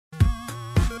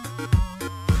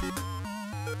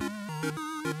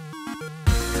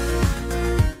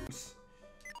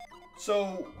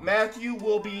So Matthew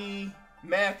will be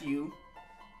Matthew.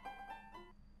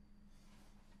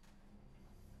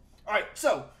 Alright,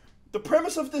 so the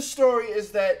premise of this story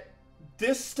is that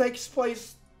this takes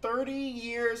place 30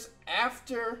 years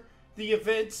after the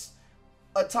events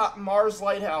atop Mars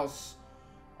Lighthouse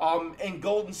in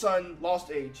Golden Sun Lost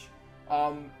Age.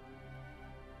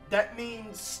 That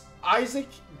means Isaac,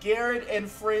 Garrett, and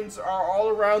friends are all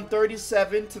around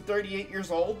 37 to 38 years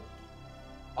old.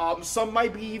 Some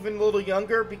might be even a little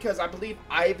younger because I believe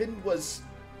Ivan was...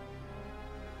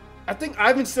 I think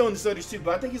Ivan's still in his 30s too,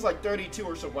 but I think he's like 32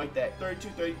 or something like that. 32,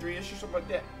 33-ish or something like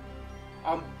that.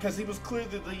 Because he was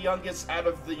clearly the youngest out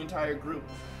of the entire group.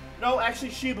 No,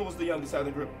 actually Sheba was the youngest out of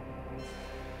the group.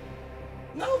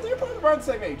 No, they're probably around the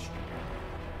same age.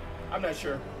 I'm not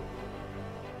sure.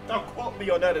 Don't quote me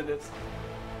on none of this.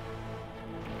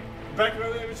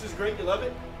 Background image is great. You love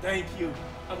it? Thank you.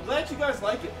 I'm glad you guys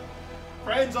like it.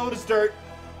 Crad's old as dirt.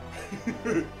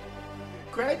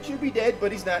 Crad should be dead,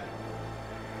 but he's not.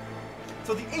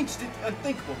 So the ancients did the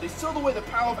unthinkable. They sealed away the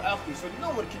power of alchemy so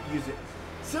no one could use it.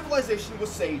 Civilization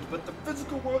was saved, but the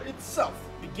physical world itself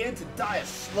began to die a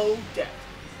slow death.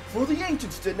 For the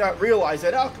ancients did not realize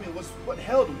that alchemy was what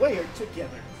held Weyard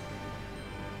together.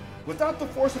 Without the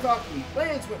force of alchemy,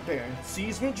 lands went barren,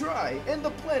 seas went dry, and the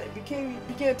planet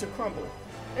began to crumble.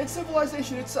 And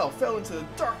civilization itself fell into the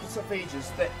darkest of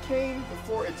ages that came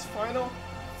before its final,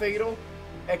 fatal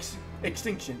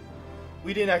extinction.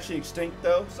 We didn't actually extinct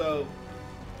though, so...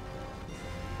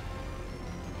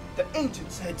 The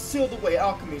ancients had sealed away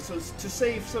alchemy so to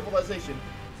save civilization,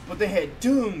 but they had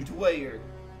doomed Weyard.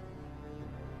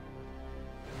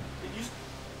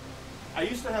 I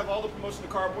used to have all the promotional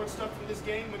cardboard stuff from this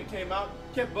game when it came out.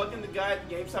 Kept bugging the guy at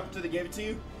the GameStop until they gave it to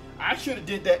you. I should have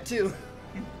did that too.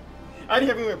 I didn't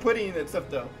have anywhere to put any of that stuff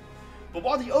though. But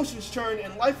while the oceans churned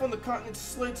and life on the continent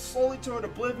slid slowly toward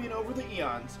oblivion over the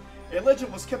eons, a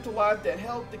legend was kept alive that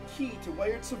held the key to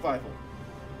Weyard's survival.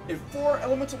 If 4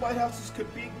 elemental lighthouses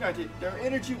could be ignited, their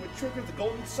energy would trigger the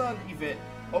Golden Sun event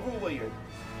over Weyard.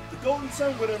 The Golden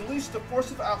Sun would unleash the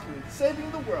force of alchemy,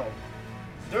 saving the world.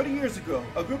 30 years ago,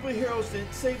 a group of heroes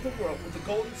did save the world with the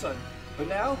Golden Sun, but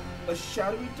now a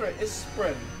shadowy threat is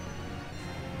spreading.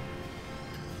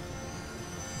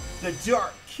 The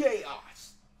Dark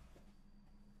Chaos.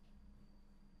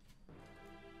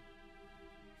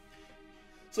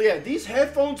 So yeah, these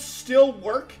headphones still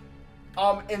work,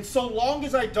 and so long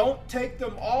as I don't take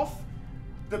them off,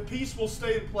 the piece will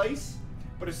stay in place.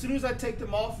 But as soon as I take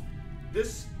them off,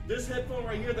 this headphone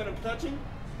right here that I'm touching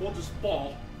will just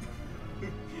fall.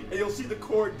 And you'll see the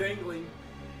cord dangling.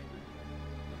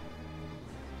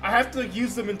 I have to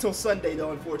use them until Sunday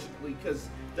though, unfortunately, because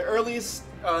the earliest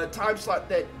time slot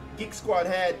that Geek Squad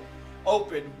had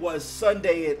open was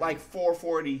Sunday at like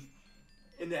 4:40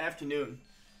 in the afternoon.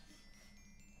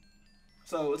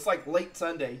 So it's like late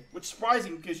Sunday, which is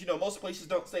surprising because, you know, most places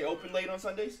don't stay open late on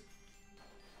Sundays.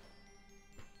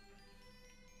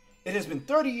 It has been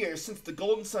 30 years since the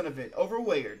Golden Sun event over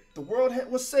Weyard. The world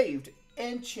was saved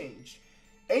and changed.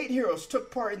 8 heroes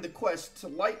took part in the quest to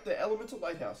light the elemental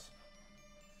lighthouse.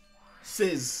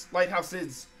 Lighthouse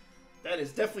is. That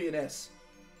is definitely an S.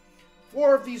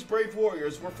 4 of these brave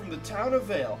warriors were from the town of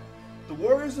Vale. The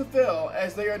warriors of Vale,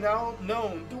 as they are now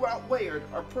known throughout Weyard,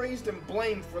 are praised and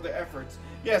blamed for their efforts.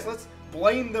 Yes, let's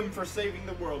blame them for saving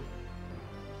the world.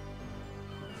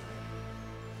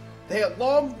 They had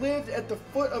long lived at the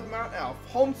foot of Mount Alph,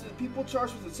 home to the people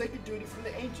charged with the sacred duty from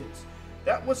the ancients.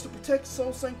 That was to protect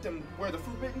Soul Sanctum, where the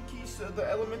forbidden keys to the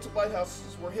elemental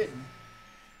lighthouses were hidden.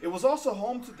 It was also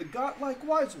home to the godlike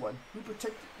Wise One, who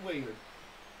protected Weyard.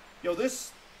 Yo,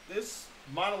 this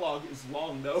monologue is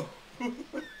long, though.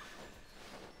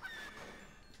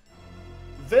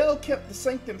 Vale kept the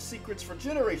Sanctum secrets for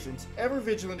generations, ever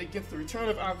vigilant against the return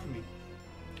of alchemy.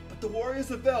 But the warriors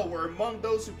of Vale were among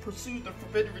those who pursued the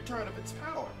forbidden return of its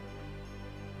power.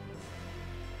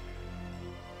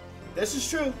 This is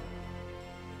true.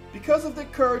 Because of their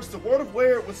courage, the world of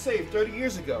Weyard was saved 30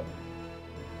 years ago.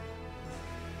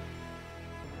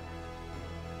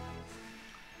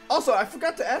 Also, I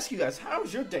forgot to ask you guys, how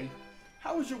was your day?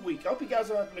 How was your week? I hope you guys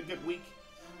are having a good week.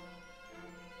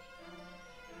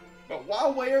 But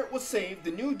while Weyard was saved,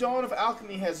 the new dawn of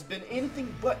alchemy has been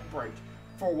anything but bright.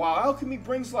 For while alchemy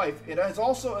brings life, it has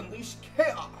also unleashed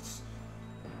chaos.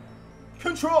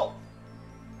 Control!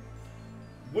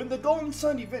 When the Golden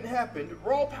Sun event happened,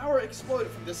 raw power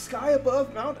exploded from the sky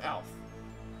above Mount Alph.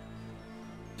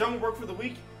 Done work for the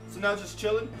week, so now just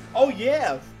chilling. Oh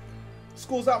yeah!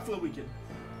 School's out for the weekend.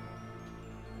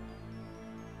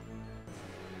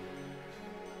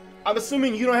 I'm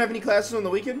assuming you don't have any classes on the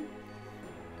weekend?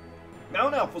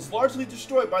 Mount Elf was largely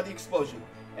destroyed by the explosion,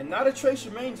 and not a trace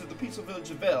remains of the peaceful village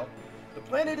of Vale. The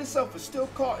planet itself is still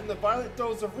caught in the violent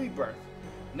throes of rebirth.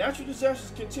 Natural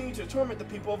disasters continue to torment the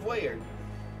people of Laird.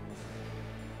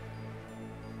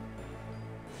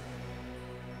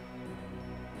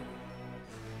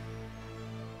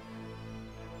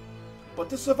 But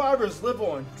the survivors live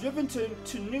on, driven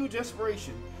to new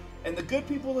desperation, and the good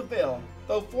people of Vale,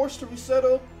 though forced to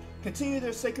resettle, continue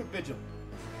their sacred vigil.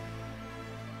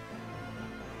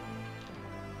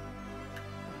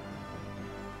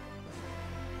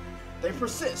 They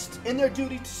persist in their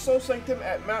duty to sow sanctum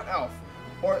at Mount Alf,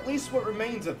 or at least what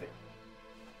remains of it.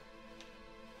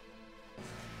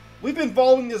 We've been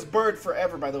following this bird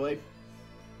forever, by the way.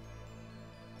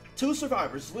 2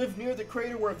 survivors live near the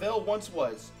crater where Vale once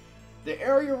was. The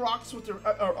area rocks with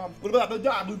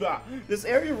this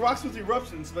area rocks with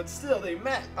eruptions, but still they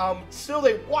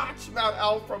watch Mount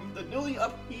Alf from the newly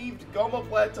upheaved Goma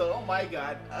Plateau. Oh my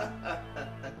god.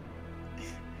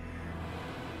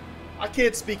 I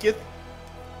can't speak it.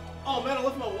 Oh man, I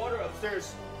left my water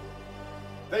upstairs.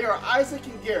 They are Isaac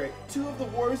and Garrett, 2 of the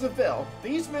warriors of Vale.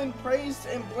 These men praised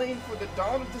and blamed for the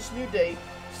dawn of this new day,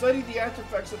 studied the after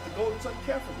effects of the Golden Sun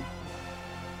carefully.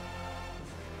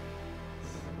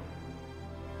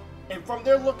 And from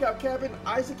their lookout cabin,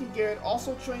 Isaac and Garrett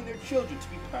also trained their children to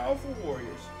be powerful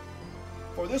warriors.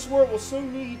 For this world will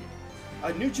soon need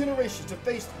a new generation to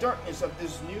face the darkness of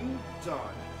this new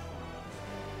dawn.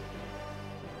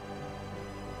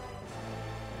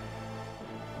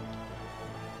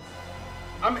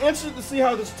 I'm interested to see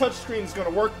how this touchscreen is going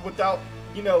to work without,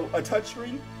 you know, a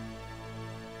touchscreen.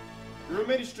 The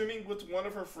roommate is streaming with one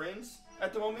of her friends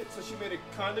at the moment, so she made a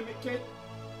condiment kit.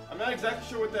 I'm not exactly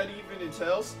sure what that even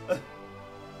entails.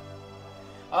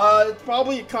 It's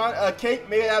probably a cake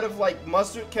made out of like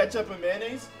mustard, ketchup, and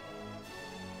mayonnaise.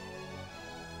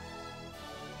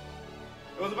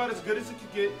 It was about as good as it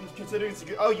could get, considering it's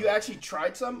good. Oh, you actually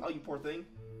tried some? Oh, you poor thing.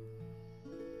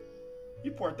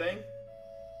 You poor thing.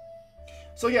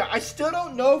 So yeah, I still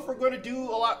don't know if we're going to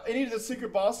do any of the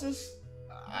secret bosses,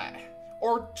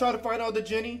 or try to find out the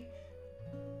Jenny.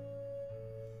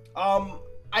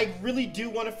 I really do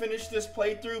want to finish this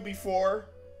playthrough before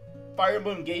Fire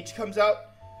Emblem Engage comes out,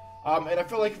 and I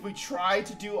feel like if we try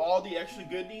to do all the extra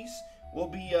goodies, we'll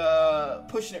be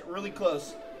pushing it really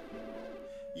close.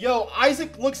 Yo,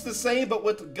 Isaac looks the same but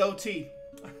with a goatee.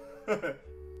 He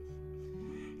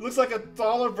looks like a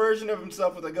taller version of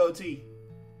himself with a goatee.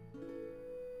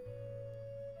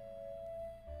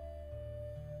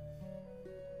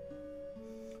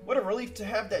 What a relief to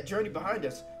have that journey behind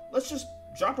us. Let's just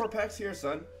drop our packs here,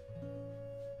 son.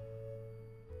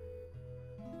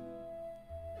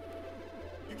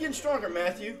 You're getting stronger,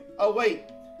 Matthew. Oh, wait.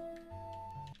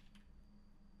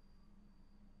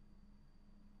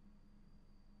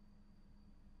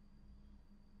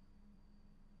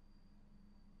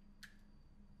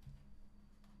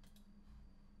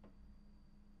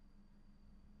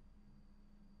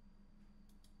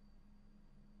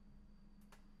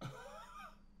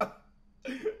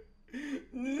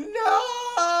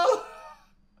 No!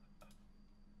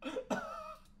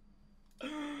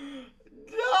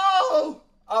 No!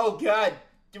 Oh god,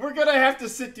 we're gonna have to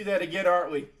sit through that again,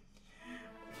 aren't we?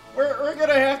 We're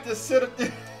gonna have to sit up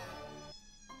there.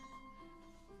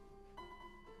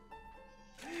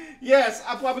 Yes,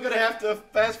 I'm probably gonna have to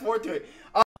fast forward to it.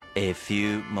 A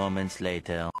few moments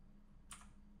later.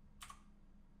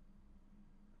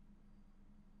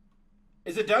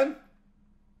 Is it done?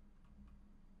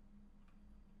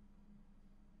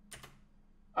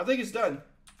 I think it's done.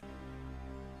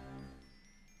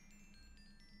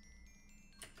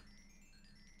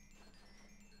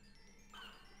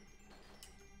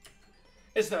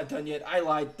 It's not done yet. I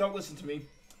lied. Don't listen to me.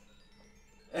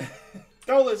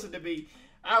 Don't listen to me.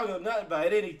 I don't know nothing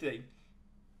about anything.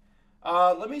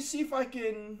 Let me see if I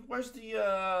can... Where's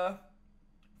the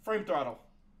frame throttle?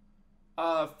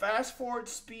 Fast forward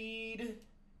speed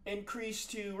increase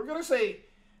to... We're going to say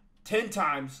 10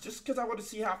 times. Just because I want to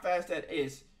see how fast that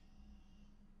is.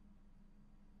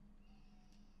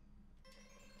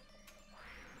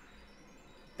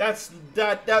 That's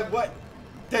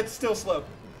still slow.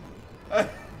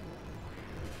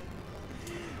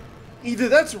 Either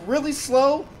that's really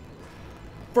slow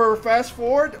for fast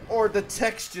forward, or the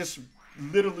text just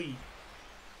literally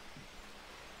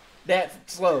that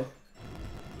slow.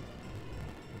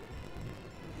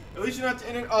 At least you're not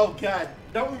in it. Oh god,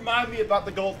 don't remind me about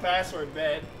the gold password,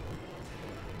 man.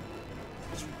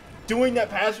 Just doing that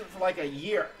password for like a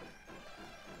year.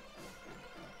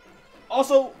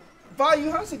 Also,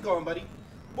 Value, how's it going, buddy?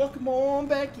 Welcome on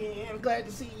back in. I'm glad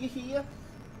to see you here.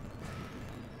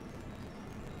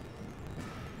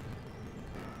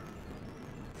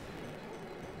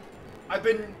 I've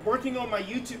been working on my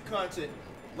YouTube content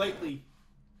lately.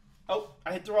 Oh,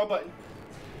 I hit the wrong button.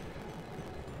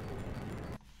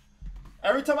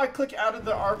 Every time I click out of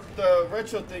the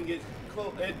retro thing, it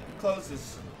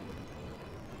closes.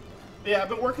 Yeah, I've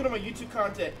been working on my YouTube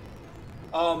content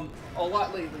a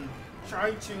lot lately,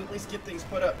 trying to at least get things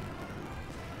put up.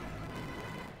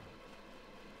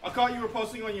 I caught you were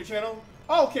posting on your channel.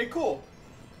 Oh, okay, cool.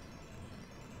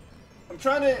 I'm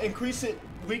trying to increase it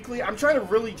weekly. I'm trying to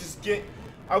really just get...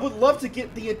 I would love to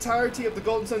get the entirety of the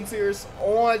Golden Sun series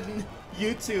on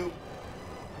YouTube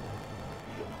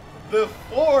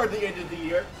before the end of the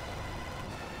year.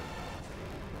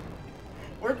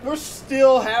 We're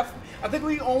still half... I think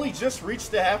we only just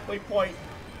reached the halfway point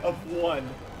of 1.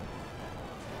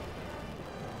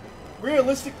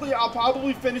 Realistically, I'll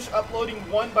probably finish uploading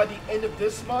 1 by the end of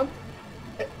this month.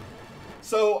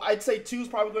 So I'd say 2 is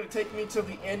probably going to take me till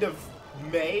the end of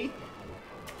May.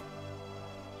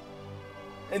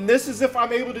 And this is if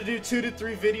I'm able to do 2 to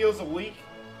 3 videos a week.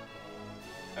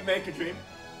 American Dream.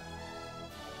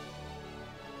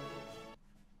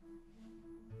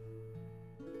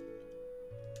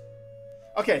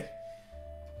 Okay.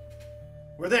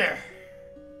 We're there.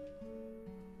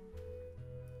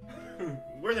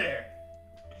 We're there.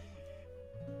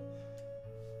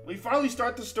 We finally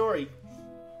start the story.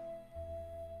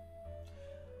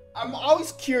 I'm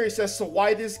always curious as to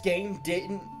why this game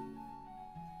didn't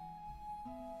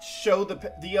show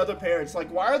the other parents. Like,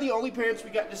 why are the only parents we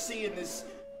got to see in this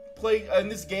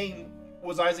game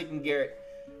was Isaac and Garrett?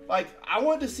 Like, I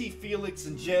wanted to see Felix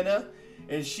and Jenna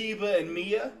and Sheba and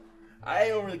Mia. I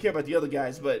don't really care about the other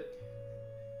guys, but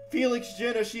Felix,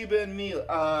 Jenna, Sheba, and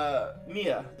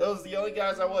Mia. Those are the only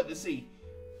guys I wanted to see.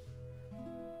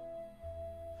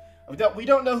 We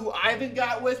don't know who Ivan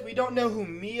got with. We don't know who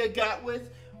Mia got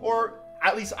with. Or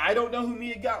at least I don't know who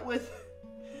Mia got with.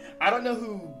 I don't know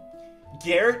who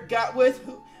Garrett got with.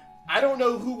 I don't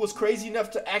know who was crazy enough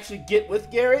to actually get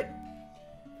with Garrett.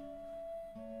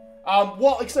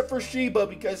 Well, except for Sheba,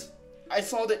 because I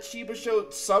saw that Sheba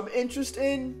showed some interest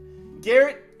in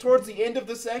Garrett towards the end of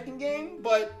the second game,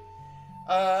 but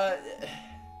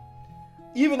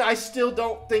even I still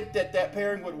don't think that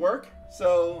pairing would work.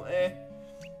 So,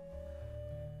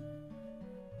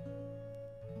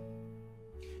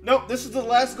 Nope, this is the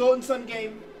last Golden Sun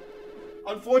game,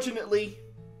 unfortunately.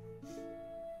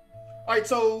 Alright,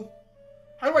 so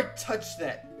how do I touch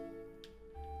that?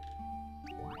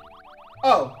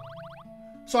 Oh,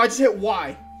 so I just hit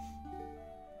Y.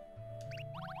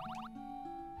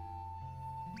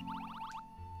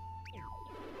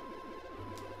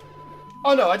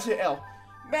 Oh no, I just hit L.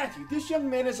 Matthew, this young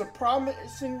man is a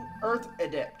promising Earth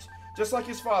adept, just like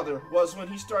his father was when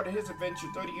he started his adventure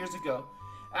 30 years ago.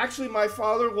 Actually, my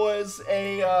father was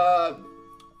a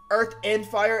Earth and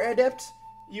Fire adept.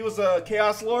 He was a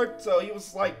Chaos Lord, so he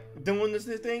was like doing this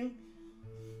thing.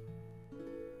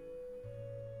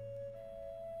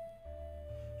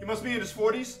 He must be in his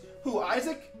 40s. Who,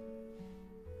 Isaac?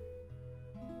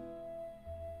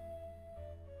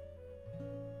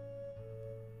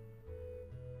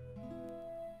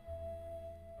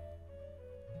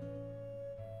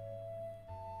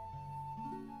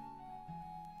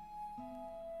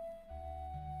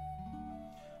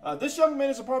 This young man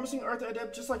is a promising Earth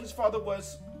adept, just like his father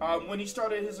was when he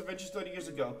started his adventures 30 years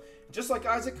ago. Just like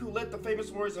Isaac, who led the famous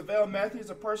warriors of Vale, Matthew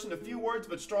is a person of few words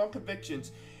but strong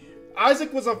convictions.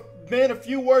 Isaac was a man of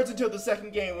few words until the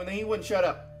second game, when he wouldn't shut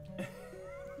up.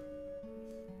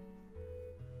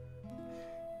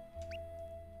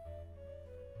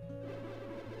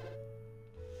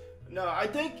 No, I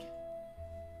think...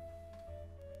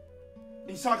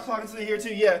 He's talking to the here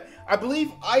too, yeah. I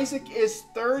believe Isaac is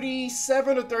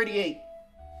 37 or 38.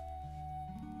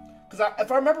 Because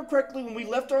if I remember correctly, when we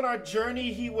left on our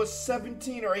journey, he was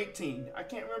 17 or 18. I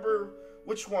can't remember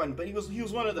which one, but he was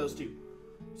one of those two.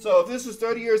 So if this was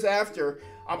 30 years after,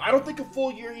 I don't think a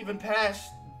full year even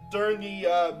passed during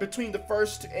the between the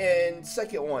first and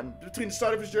second one, between the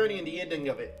start of his journey and the ending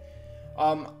of it.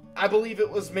 I believe it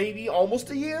was maybe almost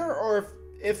a year, or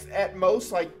if at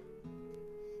most like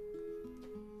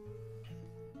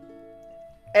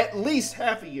at least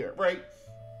half a year, right?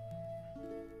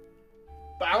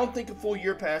 But I don't think a full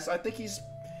year passed. I think he's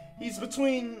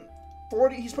between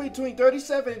 40. He's between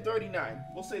 37 and 39.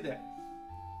 We'll say that.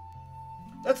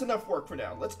 That's enough work for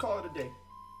now. Let's call it a day.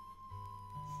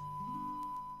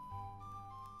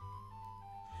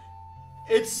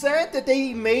 It's sad that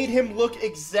they made him look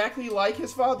exactly like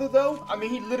his father, though. I mean,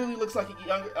 he literally looks like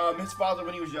his father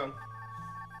when he was young.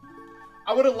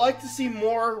 I would have liked to see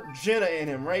more Jenna in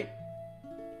him, right?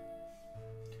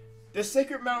 The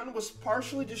Sacred Mountain was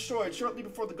partially destroyed shortly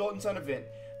before the Golden Sun event.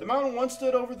 The mountain once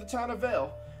stood over the town of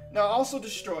Vale, now also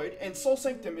destroyed, and Soul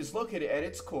Sanctum is located at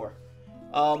its core.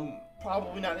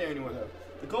 Probably not there anymore though.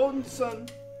 The Golden Sun.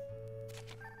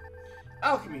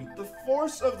 Alchemy, the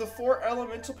force of the four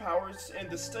elemental powers and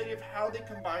the study of how they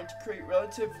combine to create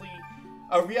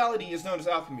a reality is known as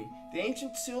alchemy. The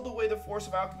ancients sealed away the force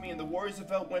of alchemy, and the warriors of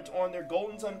Veld went on their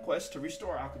Golden Sun quest to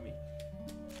restore alchemy.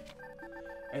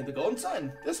 And the Golden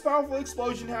Sun. This powerful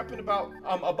explosion happened about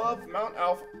above Mount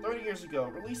Alph 30 years ago,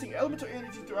 releasing elemental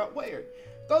energy throughout Weyard.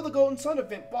 Though the Golden Sun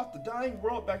event brought the dying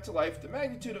world back to life, the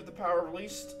magnitude of the power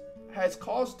released has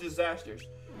caused disasters.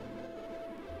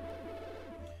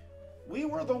 We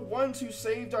were the ones who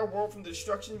saved our world from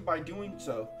destruction by doing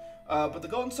so, but the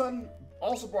Golden Sun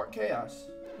also brought chaos.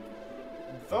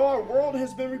 Though our world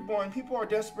has been reborn, people are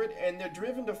desperate and they're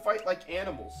driven to fight like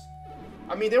animals.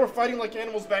 I mean, they were fighting like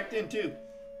animals back then too.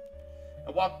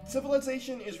 And while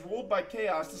civilization is ruled by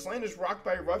chaos, this land is rocked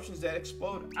by eruptions that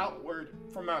explode outward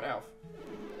from Mount Alph.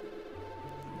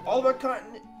 All of our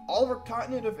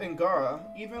continent of Angara,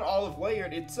 even all of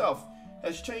Weyard itself,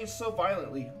 has changed so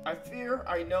violently. I fear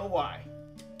I know why.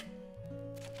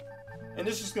 And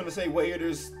this is going to say Weyard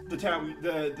is the town,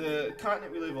 the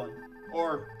continent we live on,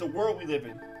 or the world we live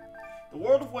in. The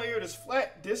world of Weyard is a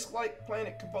flat, disc-like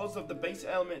planet composed of the base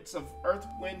elements of earth,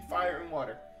 wind, fire, and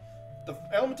water. The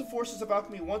elemental forces of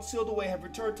alchemy once sealed away have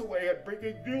returned to Weyard,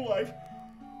 bringing new life,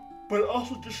 but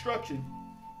also destruction.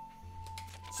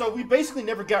 So we basically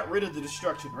never got rid of the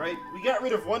destruction, right? We got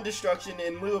rid of one destruction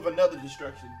in lieu of another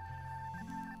destruction.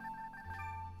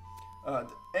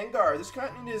 Angar, this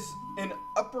continent is in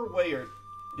Upper Weyard.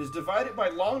 It is divided by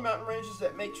long mountain ranges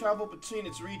that make travel between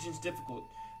its regions difficult.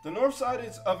 The north side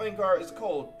of Angar is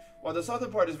cold, while the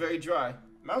southern part is very dry.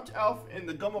 Mount Alph and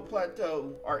the Goma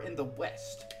Plateau are in the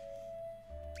west.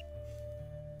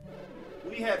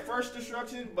 We had first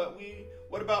destruction, but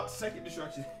what about second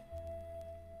destruction?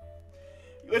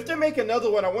 If they make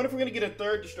another one, I wonder if we're going to get a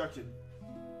third destruction.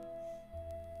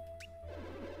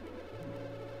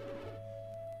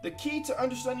 The key to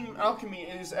understanding alchemy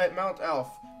is at Mount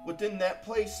Alph, within that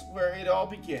place where it all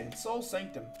began, Soul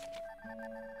Sanctum.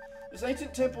 This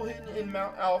ancient temple hidden in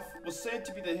Mount Alph was said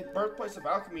to be the birthplace of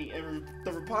alchemy and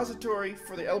the repository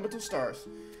for the elemental stars.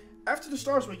 After the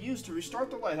stars were used to restart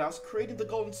the lighthouse, creating the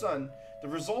Golden Sun, the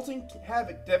resulting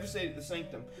havoc devastated the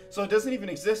sanctum. So it doesn't even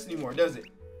exist anymore, does it?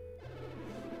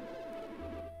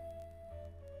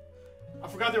 I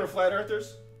forgot they were flat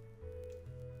earthers.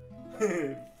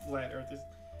 Flat earthers.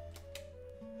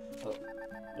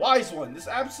 Wise One. This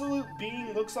absolute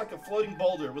being looks like a floating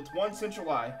boulder with one central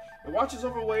eye. It watches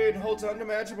over Weyard and holds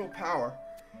unimaginable power.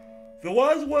 The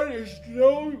Wise One is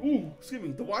known.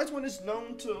 The Wise One is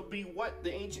known to be what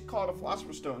the ancient called a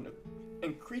philosopher's stone,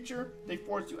 and creature they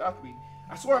forged through alchemy.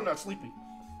 I swear I'm not sleeping.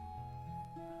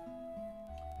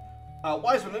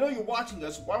 Wise One, I know you're watching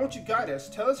this. Why won't you guide us?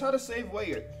 Tell us how to save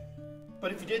Weyard.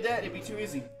 But if you did that, it'd be too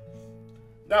easy.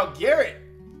 Now Garrett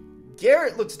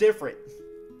looks different.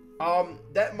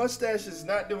 That mustache is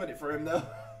not doing it for him though.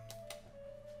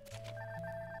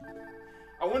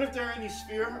 I wonder if there are any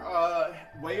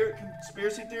Weyard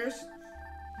conspiracy theorists.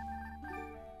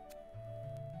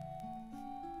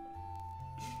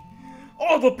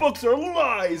 All the books are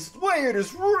lies. Weyard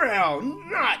is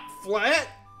round, not flat.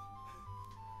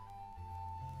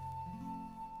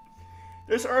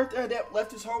 This Earth adept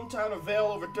left his hometown of Vale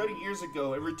over 30 years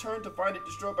ago and returned to find it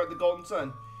destroyed by the Golden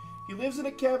Sun. He lives in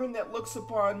a cabin that looks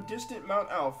upon distant Mount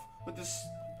Alph, with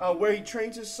where he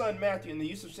trains his son Matthew in the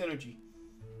use of synergy.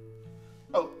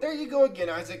 Oh, there you go again,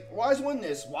 Isaac. Wise One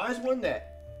this, Wise One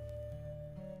that.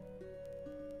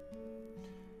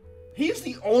 He's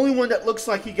the only one that looks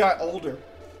like he got older.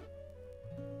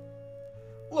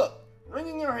 Look,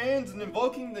 wringing our hands and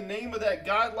invoking the name of that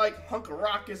godlike hunk of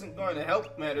rock isn't going to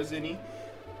help matters any.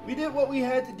 We did what we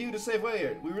had to do to save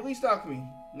Weyard. We released alchemy.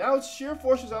 Now its sheer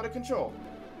force is out of control.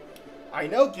 I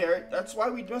know, Garrett. That's why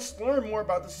we must learn more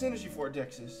about the synergy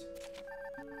vortexes.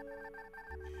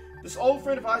 This old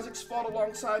friend of Isaac's fought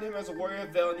alongside him as a warrior of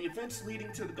Vale in the events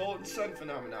leading to the Golden Sun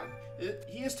phenomenon.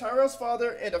 He is Tyrell's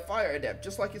father and a fire adept,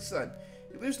 just like his son.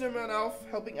 He lives near Mount Alph,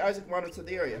 helping Isaac monitor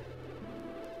the area.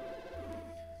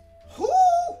 Who?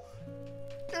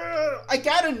 I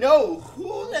gotta know,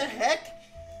 who the heck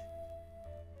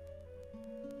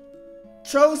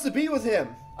chose to be with him?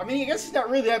 I mean, I guess he's not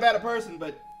really that bad a person,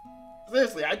 but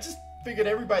seriously, I just figured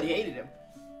everybody hated him.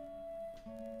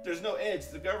 There's no edge.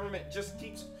 The government just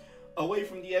keeps away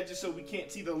from the edges so we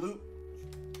can't see the loop.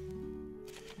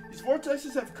 These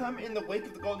vortexes have come in the wake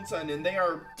of the Golden Sun, and they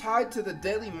are tied to the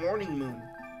deadly morning moon.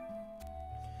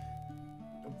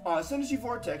 Synergy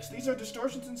vortex. These are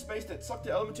distortions in space that suck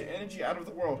the elemental energy out of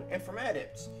the world, and from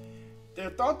adepts. They're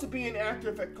thought to be an after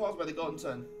effect caused by the golden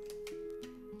sun.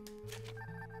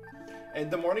 And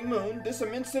the morning moon. This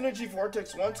immense synergy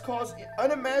vortex once caused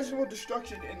unimaginable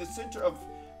destruction in the center of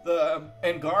the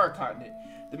Angara continent.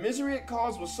 The misery it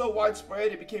caused was so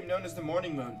widespread it became known as the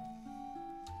morning moon.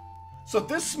 So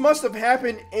this must have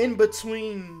happened in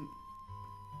between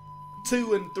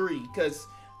 2 and 3, because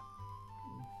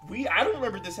I don't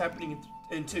remember this happening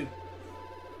in 2.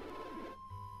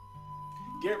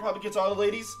 Garrett probably gets all the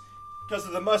ladies because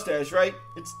of the mustache, right?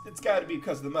 It's got to be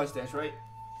because of the mustache, right?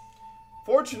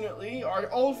 Fortunately,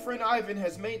 our old friend Ivan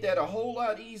has made that a whole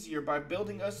lot easier by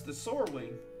building us the Soar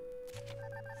Wing.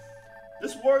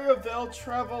 This warrior of Vel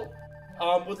traveled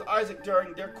with Isaac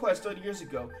during their quest 30 years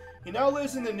ago. He now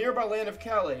lives in the nearby land of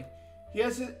Calais. He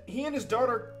and his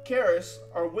daughter Karis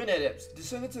are wind adepts,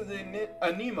 descendants of the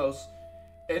Anemos,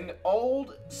 an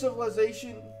old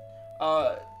civilization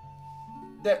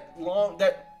that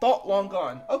thought long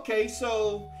gone. Okay,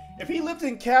 so if he lived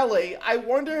in Calais, I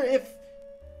wonder if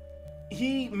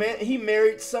he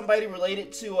married somebody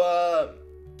related to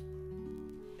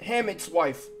Hammett's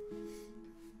wife.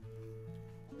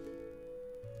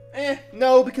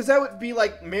 No, because that would be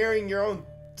like marrying your own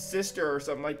sister or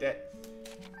something like that.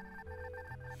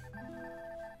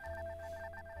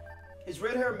 His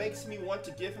red hair makes me want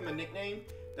to give him a nickname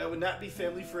that would not be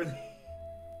family friendly.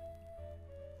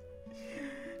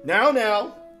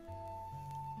 Now.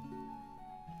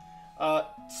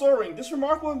 Soaring. This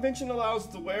remarkable invention allows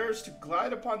the wearers to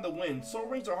glide upon the wind. Soar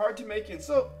wings are hard to make and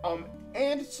so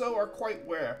are quite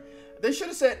rare. They should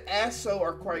have said as so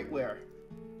are quite rare.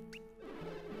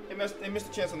 They missed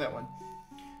a chance on that one.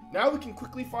 Now we can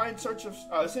quickly find search of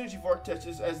synergy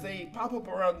vortexes as they pop up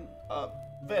around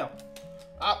Vale.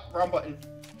 Wrong button.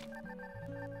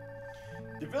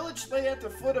 The village lay at the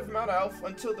foot of Mount Alf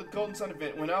until the Golden Sun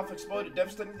event, when Alf exploded,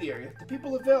 devastating the area. The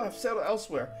people of Vale have settled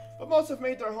elsewhere, but most have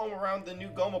made their home around the new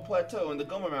Goma Plateau and the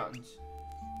Goma Mountains.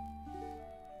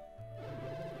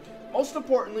 Most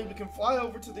importantly, we can fly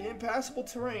over to the impassable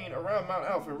terrain around Mount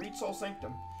Alf and reach Soul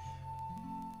Sanctum.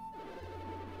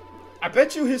 I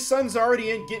bet you his son's already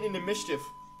getting into mischief.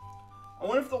 I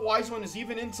wonder if the Wise One is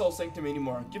even in Soul Sanctum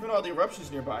anymore, given all the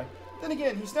eruptions nearby. Then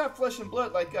again, he's not flesh and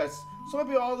blood like us, so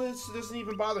maybe all this doesn't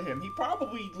even bother him. He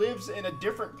probably lives in a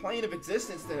different plane of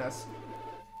existence than us.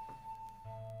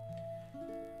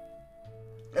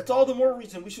 That's all the more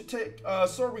reason we should take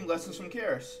soaring lessons from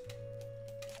Karis.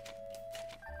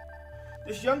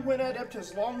 This young wind adept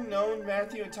has long known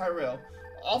Matthew and Tyrell,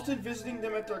 often visiting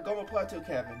them at their Goma Plateau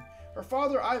cabin. Her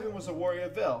father, Ivan, was a warrior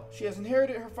of Vel. She has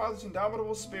inherited her father's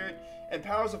indomitable spirit and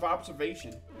powers of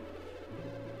observation.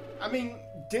 I mean,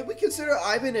 did we consider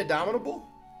Ivan indomitable?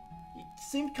 He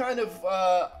seemed kind of,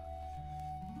 I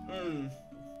don't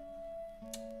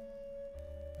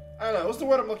know, what's the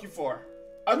word I'm looking for?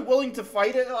 Unwilling to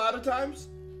fight it a lot of times?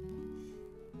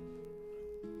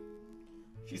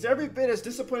 She's every bit as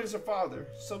disciplined as her father,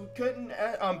 so we couldn't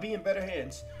be in better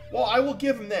hands. Well, I will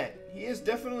give him that. He is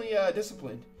definitely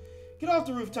disciplined. Get off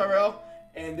the roof, Tyrell.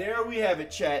 And there we have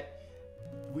it, chat.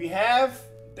 We have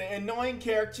the annoying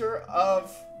character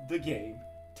of the game,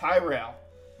 Tyrell.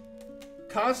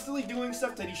 Constantly doing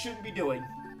stuff that he shouldn't be doing.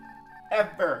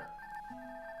 Ever.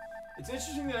 It's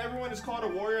interesting that everyone is called a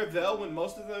warrior of Vel when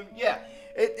most of them... Yeah,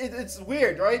 it's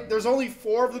weird, right? There's only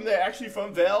 4 of them that are actually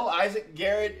from Vel. Isaac,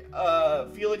 Garrett,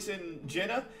 Felix, and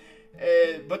Jenna.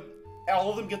 But all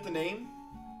of them get the name.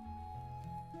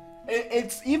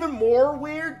 It's even more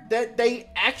weird that they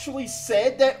actually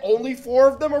said that only 4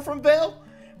 of them are from Vel,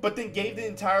 but then gave the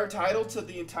entire title to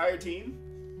the entire team.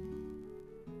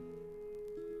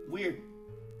 Weird.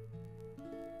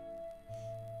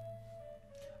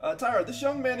 Tyra, this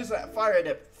young man is a fire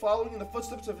adept, following in the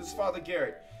footsteps of his father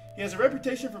Garrett. He has a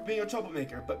reputation for being a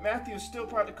troublemaker, but Matthew is still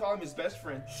proud to call him his best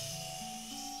friend.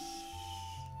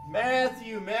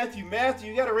 Matthew,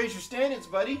 you gotta raise your standards,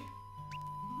 buddy.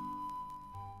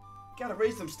 Gotta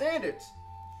raise some standards.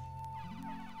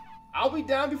 I'll be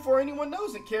down before anyone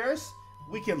knows it, Karis.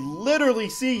 We can literally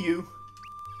see you.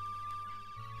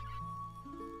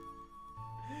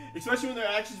 Especially when their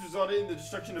actions resulted in the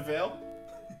destruction of Vale.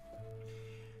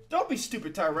 Don't be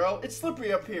stupid, Tyrell. It's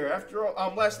slippery up here after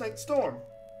last night's storm.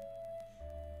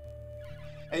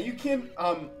 And you can,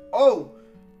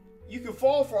 you can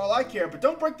fall for all I care, but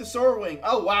don't break the soar wing.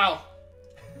 Oh, wow.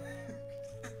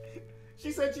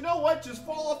 She said, you know what? Just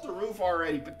fall off the roof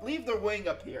already, but leave the wing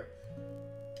up here.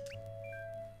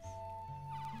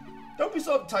 Don't be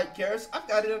so uptight, Karis. I've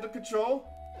got it under control.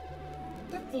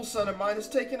 That fool son of mine has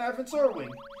taken Ivan's soar wing.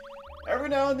 Every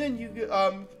now and then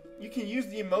you You can use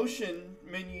the emotion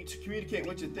menu to communicate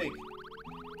what you think.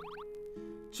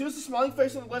 Choose the smiling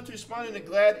face on the left to respond in a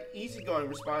glad, easygoing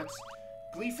response.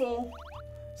 Gleeful,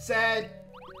 sad,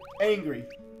 angry.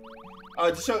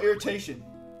 To show irritation.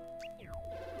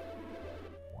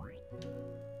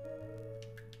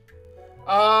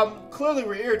 Clearly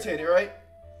we're irritated, right?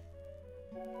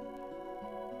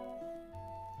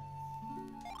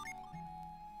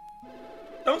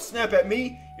 Don't snap at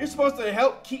me. You're supposed to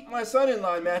help keep my son in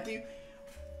line, Matthew.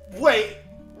 Wait.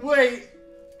 What?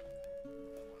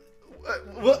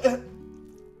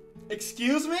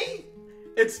 Excuse me?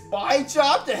 It's my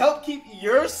job to help keep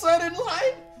your son in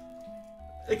line?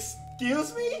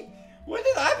 Excuse me? When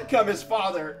did I become his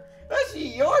father? That's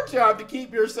your job to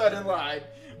keep your son in line.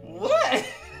 What?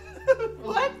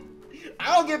 What?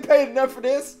 I don't get paid enough for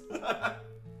this.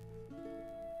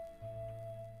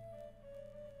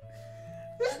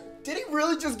 Did he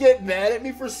really just get mad at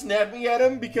me for snapping at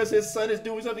him because his son is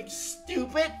doing something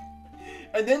stupid?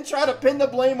 And then try to pin the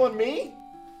blame on me?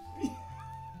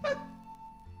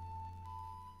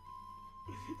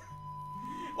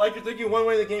 Like you're thinking one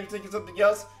way in the game, you're thinking something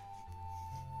else?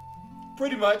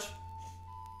 Pretty much.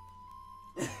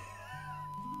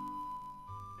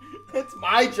 It's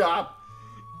my job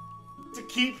to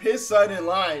keep his son in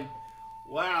line.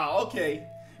 Wow, okay.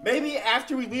 Maybe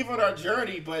after we leave on our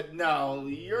journey, but no,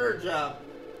 your job.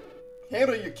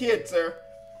 Handle your kid, sir.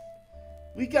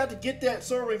 We got to get that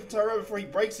sword ring from Tyrell before he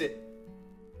breaks it.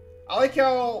 I like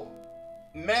how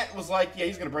Matt was like, yeah,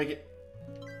 he's gonna break it.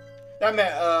 Not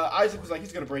Matt, Isaac was like,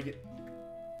 he's gonna break it.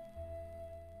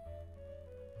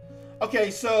 Okay,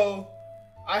 so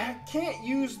I can't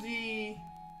use the...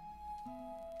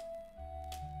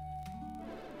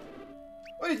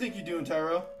 What do you think you're doing,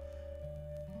 Tyrell?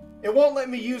 It won't let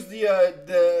me use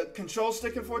the control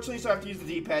stick, unfortunately, so I have to use the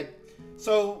D-pad.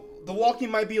 So the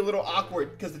walking might be a little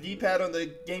awkward because the D-pad on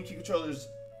the GameCube controller is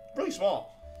really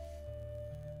small.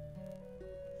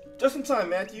 Just in time,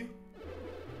 Matthew.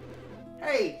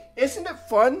 Hey, isn't it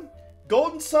fun?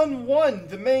 Golden Sun 1,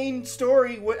 the main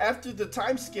story after the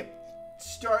time skip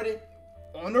started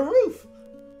on the roof.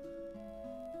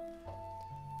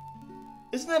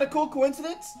 Isn't that a cool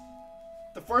coincidence?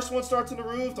 The first one starts on the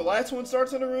roof, the last one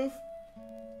starts on the roof.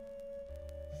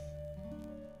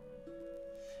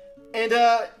 And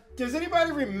does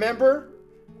anybody remember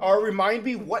or remind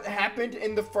me what happened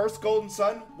in the first Golden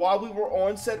Sun while we were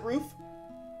on said roof?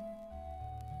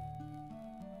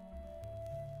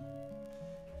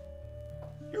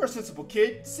 You're a sensible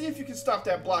kid. See if you can stop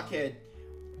that blockhead.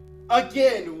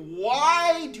 Again,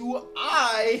 why do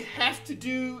I have to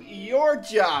do your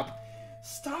job?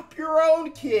 Stop your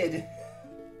own kid.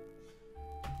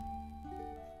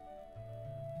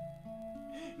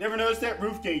 Never noticed that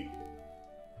roof gate.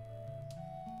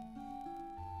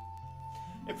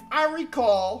 If I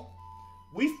recall,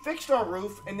 we fixed our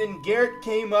roof and then Garrett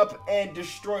came up and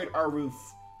destroyed our roof.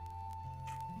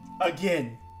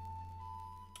 Again.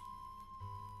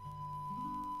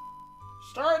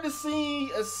 Starting to see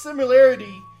a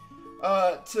similarity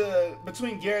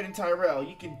between Garrett and Tyrell.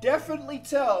 You can definitely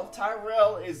tell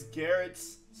Tyrell is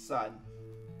Garrett's son.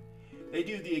 They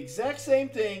do the exact same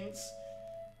things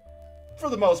for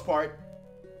the most part.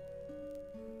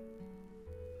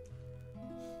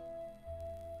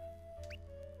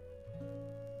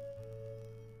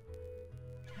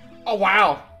 Oh,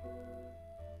 wow.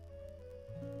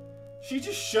 She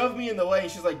just shoved me in the way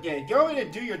and she's like, yeah, go in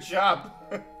and do your job.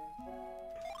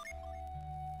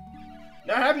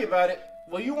 Not happy about it.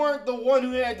 Well, you weren't the one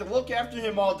who had to look after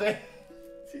him all day.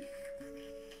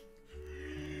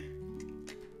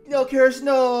 No, Karis,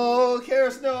 no.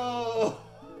 Karis, no.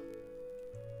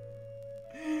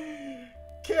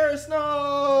 Karis,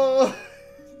 no.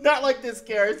 Not like this,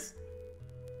 Karis.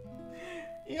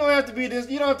 You don't have to be this.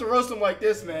 You don't have to roast him like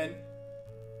this, man.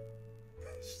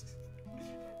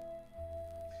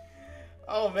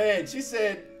 Oh, man. She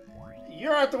said,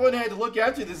 you're not the one who had to look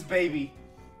after this baby.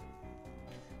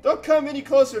 Don't come any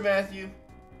closer, Matthew.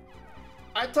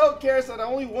 I told Karis that I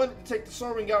only wanted to take the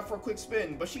sword ring out for a quick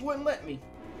spin, but she wouldn't let me.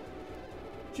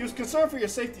 She was concerned for your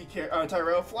safety,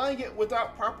 Tyrell. Flying it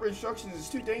without proper instructions is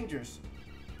too dangerous.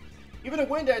 Even a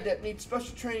wind adept needs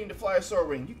special training to fly a sword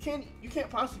ring. You can't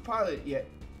possibly pilot it yet.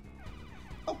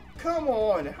 Oh, come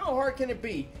on. How hard can it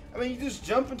be? I mean, you just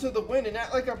jump into the wind and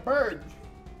act like a bird.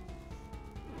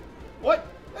 What?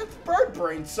 That's bird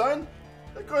brain, son.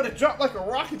 They're going to drop like a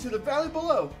rock into the valley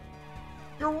below.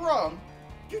 You're wrong.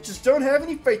 You just don't have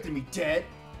any faith in me, Dad.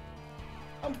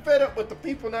 I'm fed up with the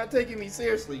people not taking me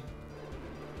seriously.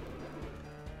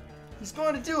 He's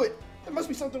going to do it. There must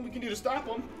be something we can do to stop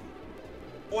him.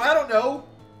 Well, I don't know.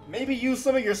 Maybe use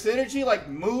some of your synergy, like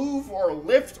move or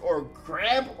lift or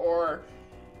grab or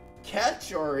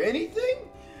catch or anything?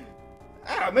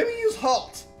 I don't know, maybe use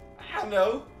halt. I don't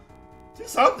know. Do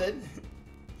something.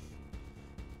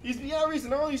 He's beyond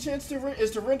reason. Our only chance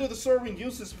is to render the sword ring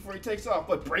useless before he takes off.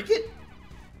 But break it?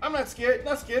 I'm not scared.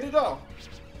 Not scared at all.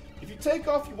 If you take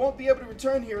off, you won't be able to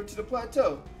return here to the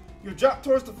plateau. You'll drop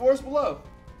towards the forest below.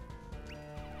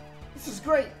 This is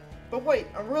great. But wait,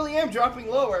 I really am dropping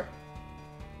lower.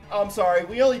 Oh, I'm sorry.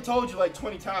 We only told you like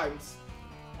 20 times.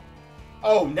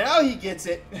 Oh, now he gets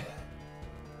it.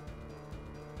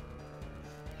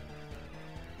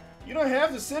 You don't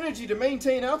have the synergy to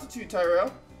maintain altitude,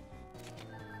 Tyrell.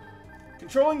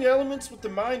 Controlling the elements with the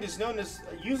mind is known as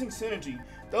using synergy.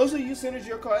 Those who use synergy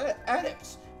are called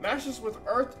adepts. Masters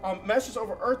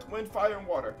over earth, wind, fire, and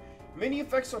water. Many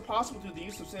effects are possible through the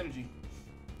use of synergy.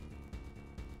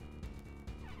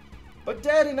 But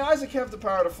Dad and Isaac have the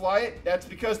power to fly it. That's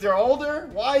because they're older,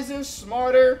 wiser,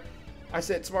 smarter. I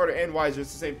said smarter and wiser,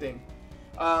 it's the same thing.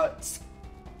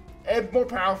 And more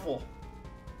powerful.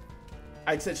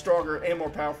 I said stronger and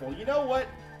more powerful. You know what?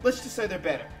 Let's just say they're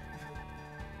better.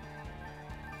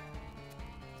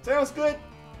 Sounds good.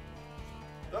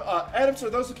 Adepts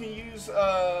are those who can use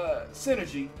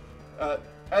synergy.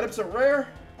 Adepts are rare,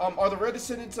 are the rare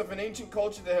descendants of an ancient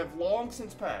culture that have long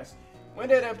since passed.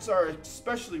 Wind adepts are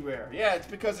especially rare. Yeah, it's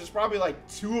because there's probably like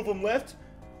 2 of them left.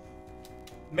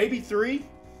 Maybe 3.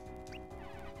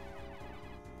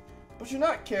 But you're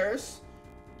not, Karis.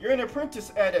 You're an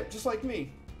apprentice adept, just like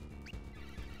me.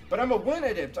 But I'm a wind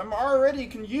adept. I'm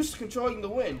already used to controlling the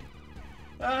wind.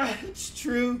 It's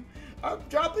true. I'm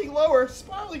dropping lower,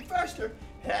 spiraling faster.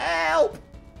 Help!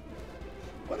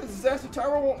 What a disaster.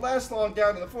 Tyrell won't last long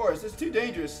down in the forest. It's too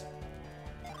dangerous.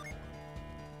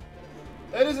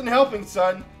 That isn't helping,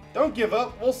 son. Don't give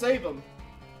up. We'll save him.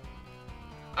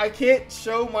 I can't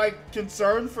show my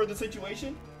concern for the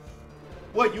situation?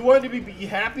 What, you wanted me to be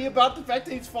happy about the fact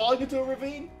that he's falling into a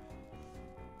ravine?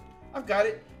 I've got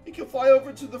it. He can fly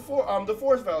over to the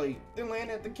forest valley, then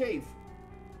land at the cave.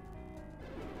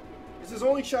 It's his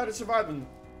only shot at surviving.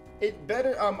 I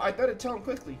better tell him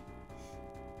quickly.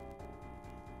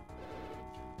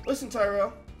 Listen,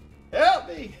 Tyrell. Help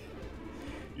me!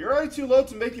 You're already too low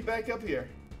to make it back up here.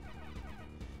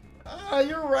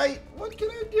 You're right. What can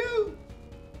I do?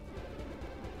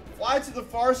 Fly to the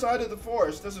far side of the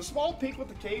forest. There's a small peak with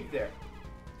a cave there.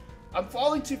 I'm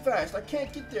falling too fast. I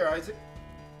can't get there, Isaac.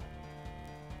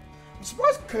 I'm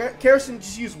surprised Karrison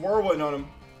just used Whirlwind on him.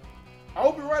 I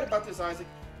hope you're right about this, Isaac.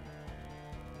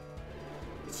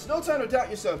 It's no time to doubt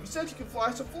yourself. You said you can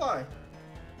fly, so fly.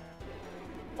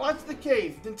 Fly to the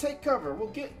cave, then take cover. We'll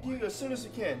get you as soon as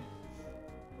we can.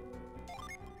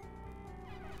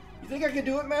 You think I can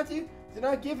do it, Matthew? Then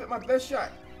I'll give it my best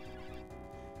shot.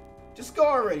 Just go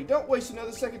already. Don't waste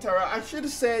another second, Tyrell. I should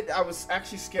have said I was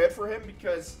actually scared for him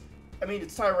because, I mean,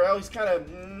 it's Tyrell. He's kind of,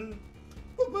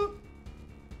 boop, boop.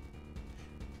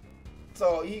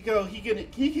 So he could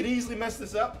easily mess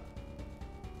this up.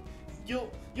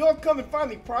 You'll come and find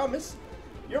me, promise.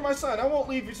 You're my son. I won't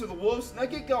leave you to the wolves. Now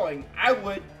get going. I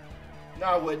would. No,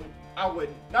 I wouldn't. I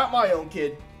wouldn't. Not my own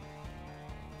kid.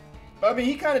 But I mean,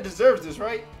 he kind of deserves this,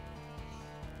 right?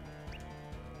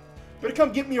 Better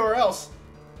come get me or else.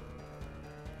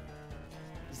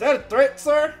 Is that a threat,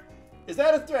 sir? Is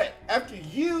that a threat? After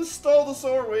you stole the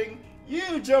sword ring,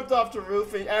 you jumped off the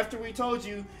roof, and after we told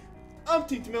you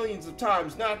umpteenth millions of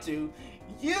times not to,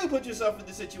 you put yourself in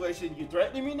this situation. You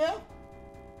threatening me now?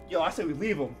 Yo, I say we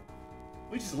leave him.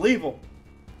 We just leave him.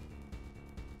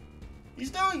 He's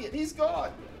doing it. He's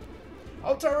gone.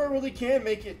 Oh, Tyrell really can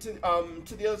make it to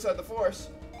the other side of the forest.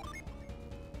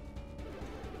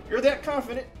 You're that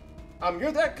confident.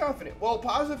 You're that confident. Well,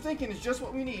 positive thinking is just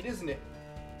what we need, isn't it?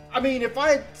 I mean, if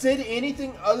I said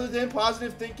anything other than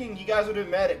positive thinking, you guys would have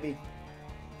been mad at me.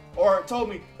 Or told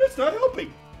me, it's not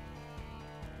helping.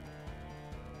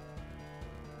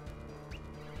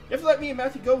 You have to let me and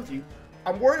Matthew go with you.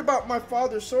 I'm worried about my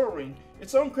father's sword ring.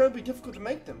 It's so incredibly difficult to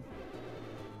make them.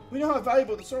 We know how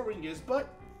valuable the sword ring is, but...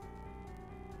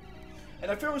 And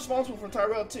I feel responsible for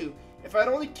Tyrell too. If I'd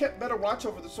only kept better watch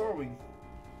over the sword ring.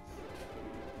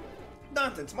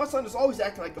 Nonsense. My son is always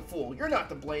acting like a fool. You're not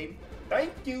to blame.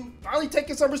 Thank you. Finally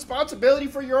taking some responsibility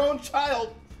for your own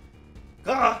child.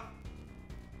 Gah.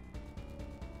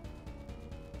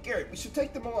 Garrett, we should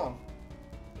take them along.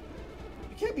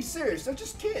 You can't be serious. They're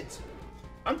just kids.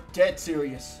 I'm dead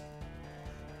serious.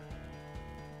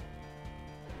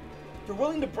 They're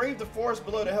willing to brave the forest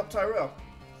below to help Tyrell.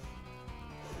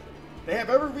 They have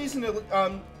every reason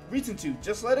to.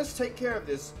 Just let us take care of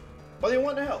this. But they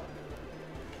want to help.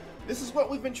 This is what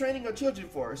we've been training our children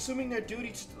for, assuming their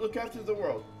duty to look after the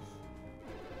world.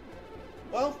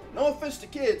 Well, no offense to the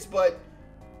kids, but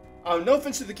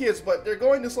they're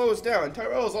going to slow us down.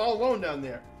 Tyrell is all alone down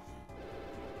there.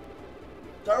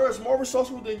 Tyrell is more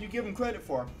resourceful than you give him credit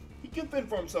for. He can fend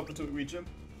for himself until we reach him.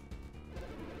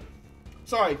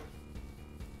 Sorry.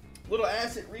 Little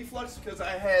acid reflux because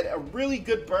I had a really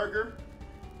good burger.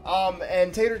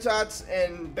 And tater tots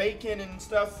and bacon and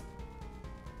stuff.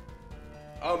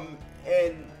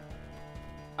 And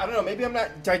I don't know, maybe I'm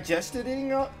not digesting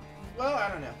well, I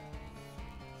don't know.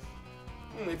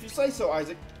 If you say so,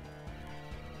 Isaac.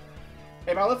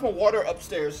 And I left my water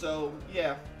upstairs, so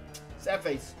yeah. Sad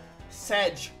face.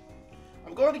 Sag.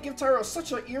 I'm going to give Tyrell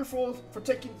such an earful for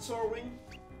taking the Soar Wing.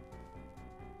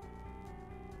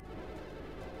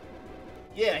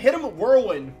 Yeah, hit him with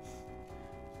Whirlwind.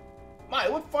 My,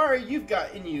 what fire you've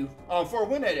got in you for a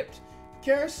Wind Adept?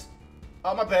 Karis?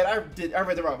 Oh, my bad, I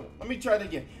read the wrong one. Let me try it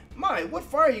again. My, what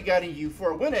fire you got in you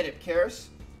for a Wind Adept, Karis?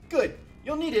 Good,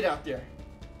 you'll need it out there.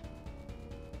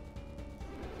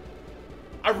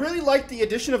 I really like the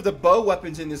addition of the bow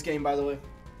weapons in this game, by the way.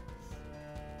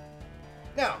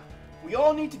 Now, we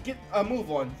all need to get a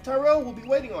move on. Tyrell will be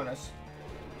waiting on us.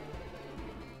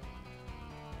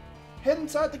 Head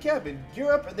inside the cabin,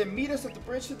 gear up, and then meet us at the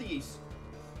bridge to the east.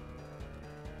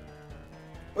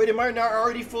 Wait, am I not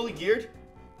already fully geared?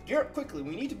 Gear up quickly,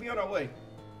 we need to be on our way.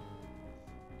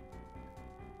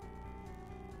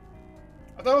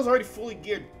 I thought I was already fully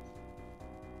geared.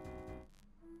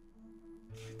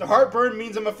 The heartburn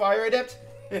means I'm a fire adept?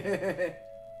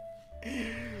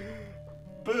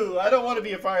 Boo, I don't want to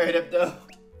be a fire adept though.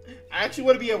 I actually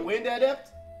want to be a wind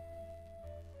adept.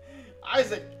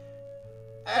 Isaac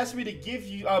asked me to give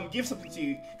something to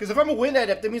you. Because if I'm a wind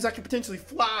adept, that means I can potentially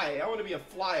fly. I want to be a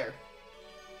flyer.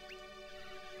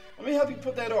 Let me help you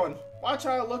put that on. Watch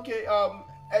how I look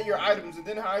at your items and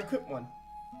then how I equip one.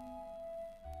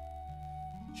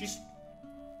 She's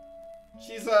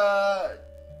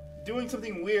doing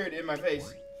something weird in my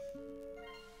face.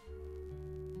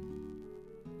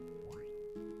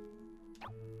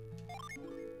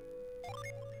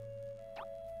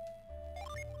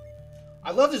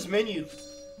 I love this menu.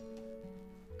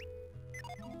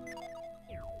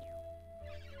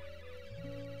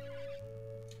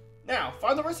 Now,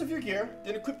 find the rest of your gear,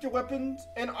 then equip your weapons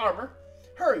and armor.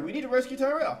 Hurry, we need to rescue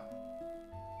Tyrell.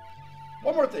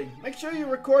 One more thing, make sure you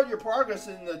record your progress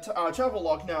in the travel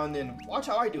log now and then. Watch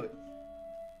how I do it.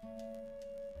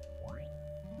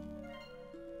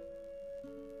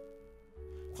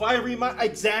 Fly and read mine?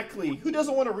 Exactly. Who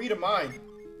doesn't want to read a mind?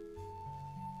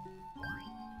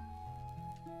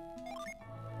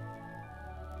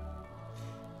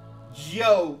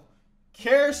 Yo,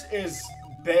 Karis is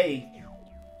bae.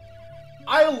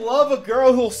 I love a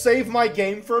girl who'll save my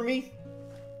game for me.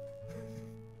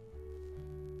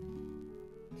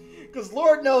 Because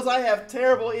Lord knows I have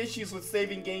terrible issues with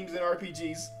saving games in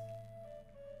RPGs.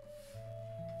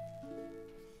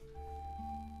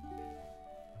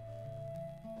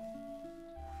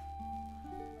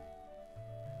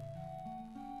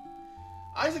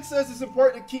 Isaac says it's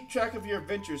important to keep track of your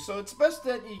adventures, so it's best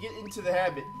that you get into the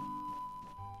habit.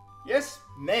 Yes,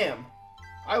 ma'am.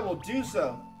 I will do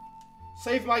so.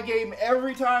 Save my game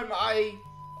every time I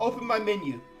open my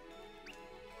menu.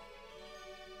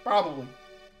 Probably.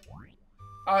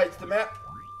 Alright, it's the map.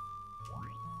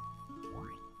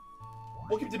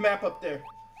 We'll keep the map up there.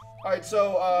 Alright,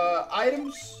 so,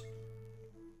 items.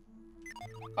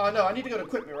 Oh, no, I need to go to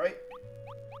equipment, right?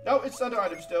 No, it's under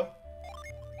items still.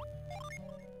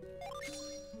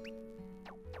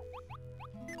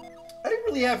 I didn't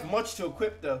really have much to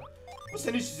equip, though. What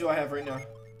synergies do I have right now?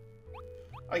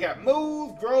 I got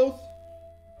move, growth.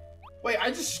 Wait, I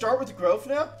just start with growth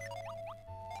now?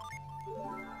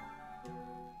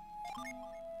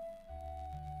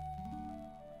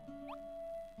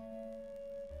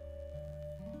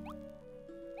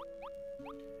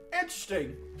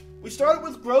 Interesting. We started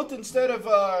with growth instead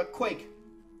of quake.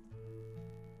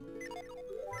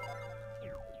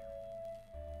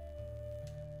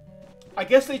 I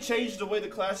guess they changed the way the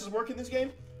classes work in this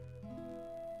game.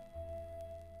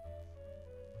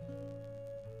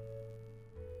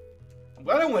 I'm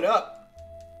glad I went up.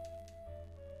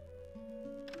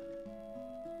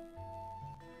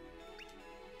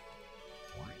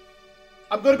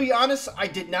 I'm gonna be honest, I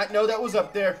did not know that was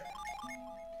up there.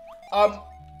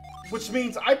 Which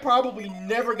means I probably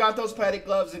never got those padded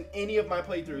gloves in any of my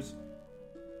playthroughs.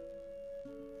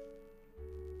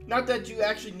 Not that you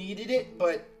actually needed it,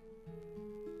 but...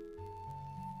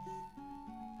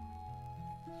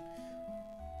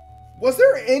 Was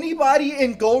there anybody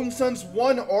in Golden Suns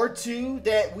 1 or 2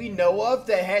 that we know of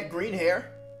that had green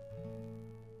hair?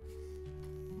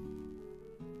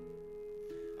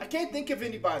 I can't think of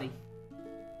anybody.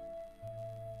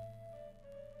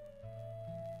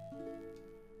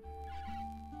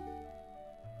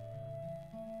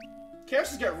 Karis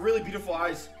has got really beautiful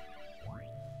eyes.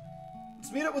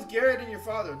 Let's meet up with Garrett and your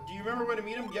father. Do you remember where to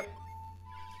meet him? Yep.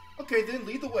 Okay, then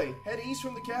lead the way. Head east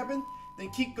from the cabin,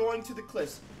 then keep going to the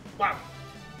cliffs. Wow.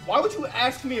 Why would you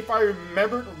ask me if I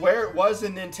remembered where it was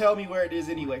and then tell me where it is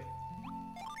anyway?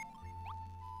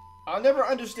 I'll never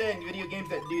understand video games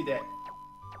that do that.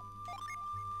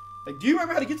 Like, do you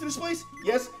remember how to get to this place?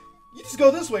 Yes. You just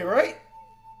go this way, right?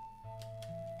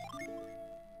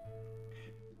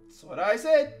 That's what I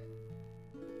said.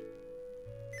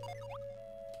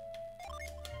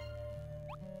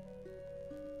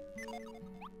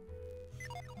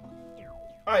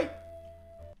 Alright.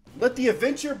 Let the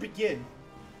adventure begin.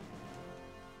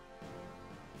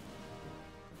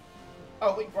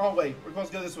 Oh, wait, wrong way. We're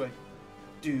supposed to go this way.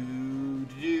 Do.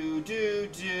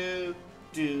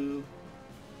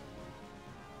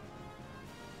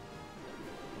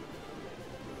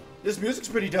 This music's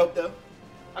pretty dope, though.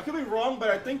 I could be wrong, but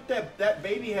I think that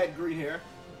baby had green hair.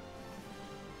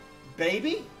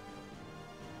 Baby?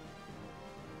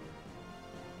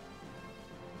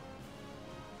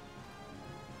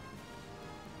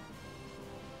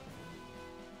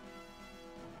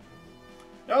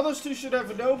 Now those two should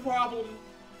have no problem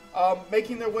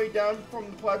making their way down from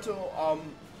the plateau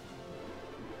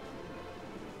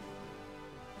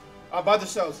by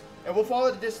themselves, and we'll follow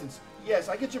the distance. Yes,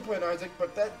 I get your point, Isaac,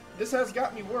 but this has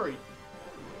got me worried.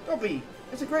 Don't be.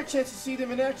 It's a great chance to see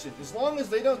them in action, as long as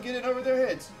they don't get it over their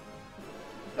heads.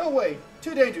 No way.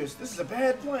 Too dangerous. This is a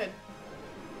bad plan.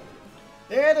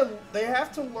 They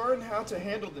have to learn how to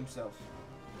handle themselves.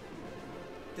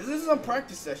 This is a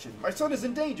practice session. My son is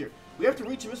in danger. We have to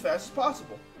reach him as fast as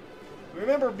possible.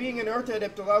 Remember, being an Earth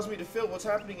Adept allows me to feel what's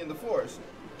happening in the forest.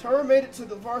 Taro made it to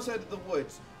the far side of the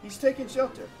woods. He's taking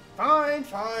shelter. Fine,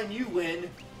 you win.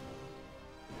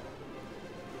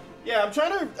 Yeah, I'm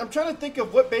trying to think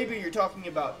of what baby you're talking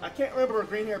about. I can't remember a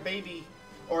green hair baby,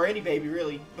 or any baby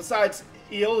really, besides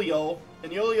Iolio,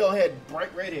 and Iolio had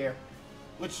bright red hair,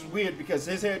 which is weird because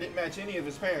his hair didn't match any of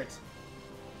his parents.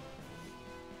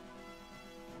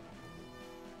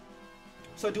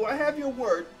 So do I have your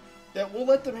word that we'll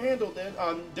let them handle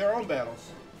their own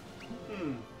battles?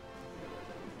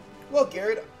 Well,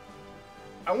 Garrett,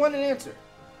 I want an answer.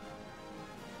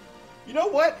 You know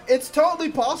what? It's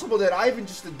totally possible that Ivan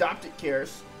just adopted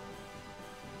Karis.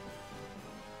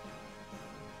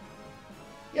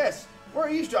 Yes, we're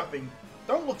eavesdropping.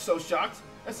 Don't look so shocked.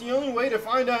 That's the only way to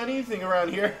find out anything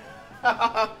around here.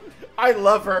 I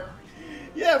love her.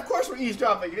 Yeah, of course we're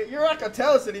eavesdropping. You're not going to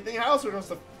tell us anything. How else are we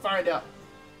supposed to find out?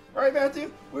 Right, Matthew?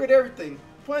 We're at everything.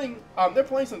 They're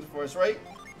playing something for us, right?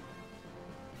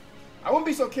 I wouldn't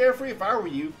be so carefree if I were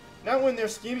you. Not when they're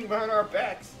scheming behind our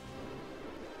backs.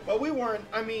 But we weren't.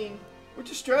 I mean, we're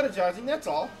just strategizing, that's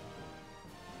all.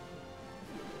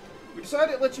 We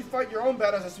decided to let you fight your own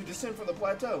battles as we descend from the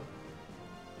plateau.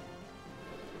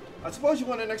 I suppose you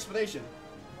want an explanation.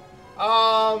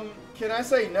 Can I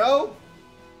say no?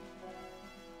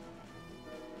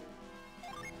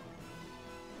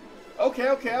 Okay,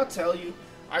 I'll tell you.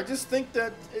 I just think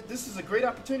that this is a great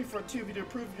opportunity for the two of you to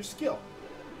prove your skill.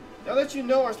 Now that you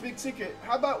know our big secret,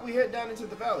 how about we head down into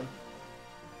the valley?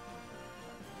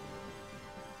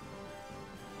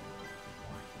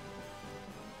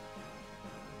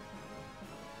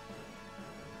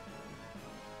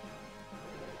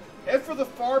 Head for the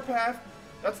far path.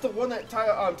 That's the one that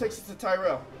takes us to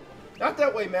Tyrell. Not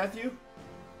that way, Matthew.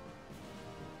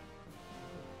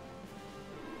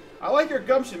 I like your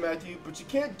gumption, Matthew, but you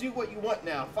can't do what you want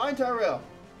now. Find Tyrell.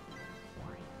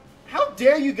 How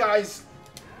dare you guys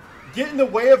get in the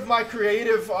way of my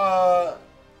creative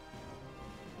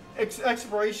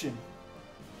exploration?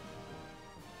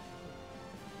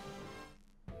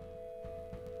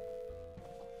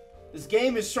 This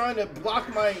game is trying to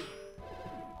block my...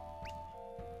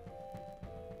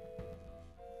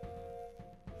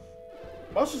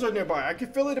 Monsters are nearby. I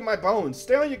can feel it in my bones.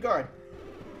 Stay on your guard.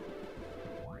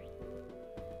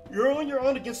 You're on your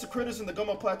own against the critters in the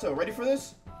Goma Plateau. Ready for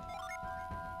this?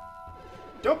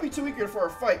 Don't be too eager for a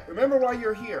fight. Remember why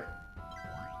you're here.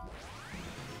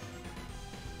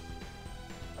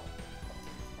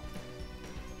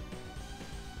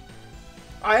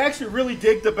 I actually really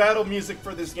dig the battle music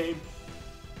for this game.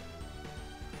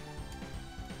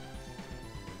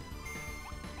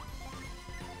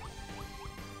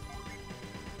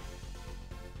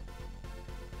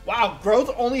 Wow, growth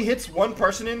only hits one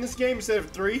person in this game instead of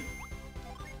 3.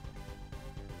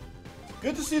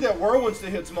 Good to see that Whirlwind still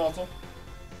hits multiple.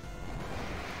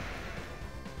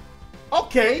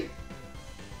 Okay.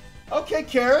 Okay,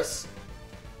 Karis.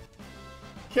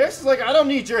 Karis is like, I don't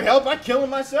need your help. I kill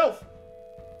him myself.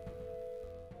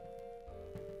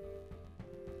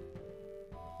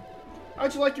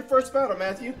 How'd you like your first battle,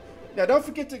 Matthew? Now, don't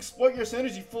forget to exploit your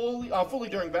synergy fully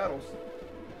during battles.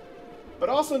 But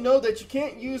also know that you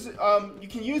can't use it. You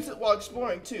can use it while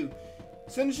exploring too.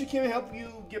 Synergy can help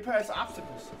you get past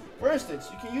obstacles. For instance,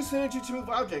 you can use synergy to move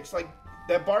objects like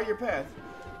that bar your path.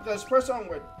 Just press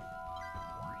onward.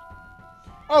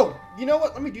 Oh, you know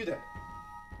what? Let me do that.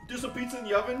 Do some pizza in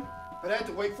the oven, but I had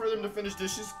to wait for them to finish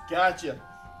dishes. Gotcha.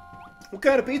 What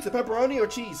kind of pizza? Pepperoni or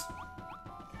cheese?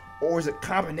 Or is it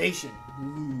combination?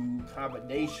 Ooh,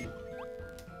 combination.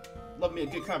 Love me a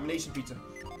good combination pizza.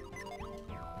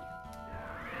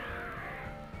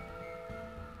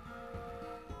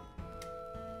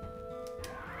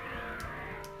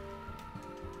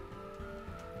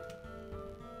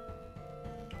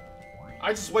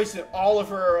 I just wasted all of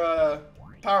her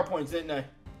PowerPoints, didn't I?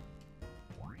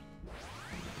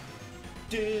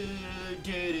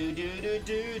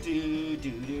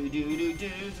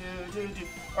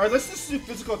 Alright, let's just do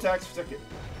physical attacks for a second.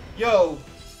 Yo.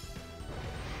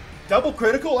 Double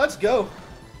critical? Let's go.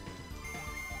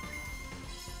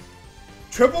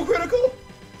 Triple critical?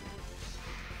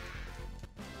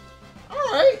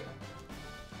 Alright.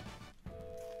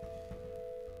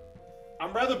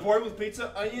 I'm rather bored with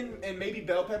pizza, onion, and maybe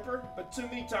bell pepper, but too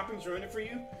many toppings ruin it for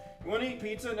you. You want to eat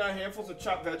pizza, not handfuls of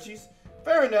chopped veggies?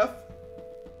 Fair enough.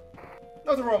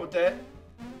 Nothing wrong with that.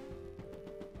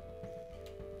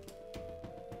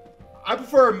 I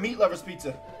prefer meat lovers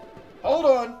pizza. Hold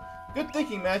on. Good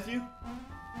thinking, Matthew.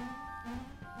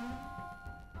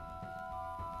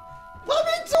 Let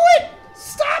me do it!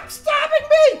 Stop stopping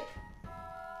me!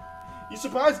 You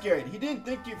surprised Garrett. He didn't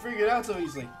think you'd figure it out so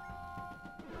easily.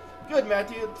 Good,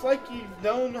 Matthew. It's like you've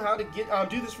known how to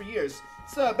do this for years.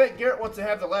 So I bet Garrett wants to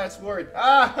have the last word.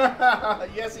 Ah,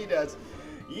 yes he does.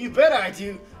 You bet I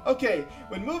do. Okay,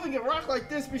 when moving a rock like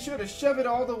this, be sure to shove it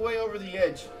all the way over the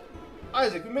edge.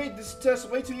 Isaac, we made this test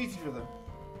way too easy for them.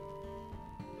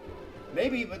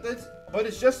 Maybe, but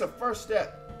it's just a first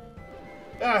step.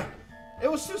 Ah, it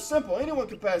was too simple. Anyone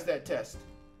could pass that test.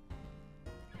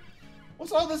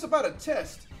 What's all this about a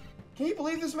test? Can you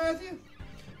believe this, Matthew?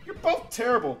 You're both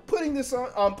terrible. Putting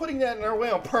that in our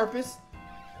way on purpose.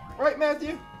 Right,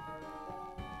 Matthew?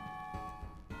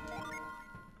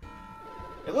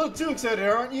 A little too excited,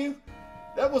 aren't you?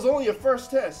 That was only a first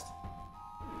test.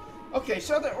 Okay,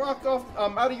 shove that rock off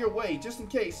out of your way, just in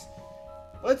case.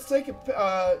 Let's take a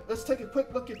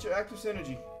quick look at your active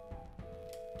synergy.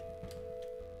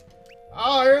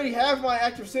 Oh, I already have my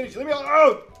active synergy. Let me out.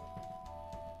 Oh!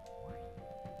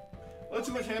 Well,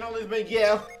 too much handling, but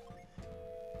yeah.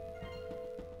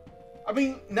 I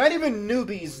mean, not even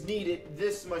newbies needed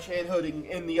this much hand-holding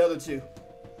in the other two.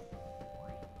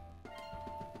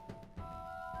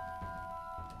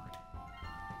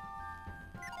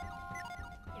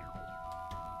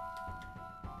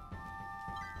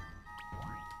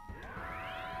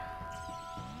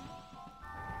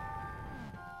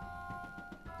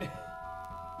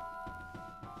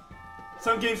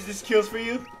 Some games it just kills for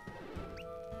you.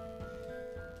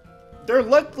 They're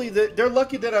lucky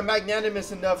that I'm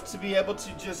magnanimous enough to be able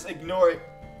to just ignore it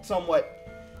somewhat.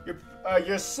 Your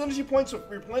synergy points will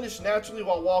replenish naturally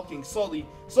while walking, slowly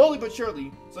but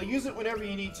surely. So use it whenever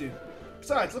you need to.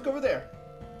 Besides, look over there.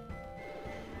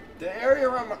 The area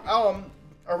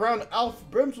around Alf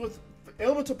brims with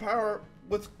elemental power,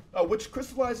 which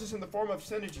crystallizes in the form of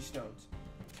synergy stones.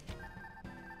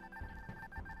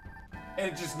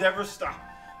 And it just never stopped.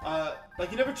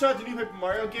 Like, you never tried the new Paper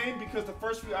Mario game because the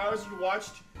first few hours you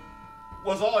watched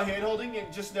was all hand-holding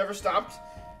and just never stopped?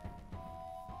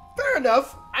 Fair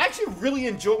enough. I actually really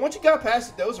enjoyed it. Once you got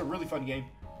past it, that was a really fun game.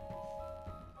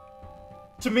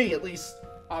 To me, at least.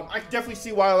 I can definitely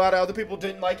see why a lot of other people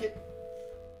didn't like it.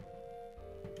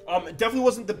 It definitely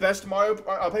wasn't the best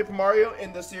Paper Mario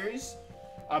in the series,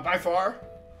 by far.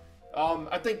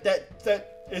 I think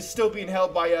that is still being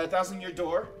held by a Thousand Year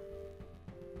Door.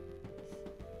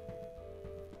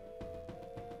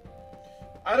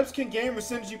 Items can regain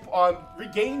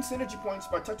synergy points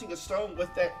by touching a stone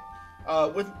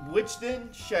with which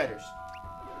then shatters.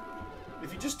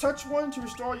 If you just touch one to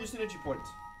restore your synergy points.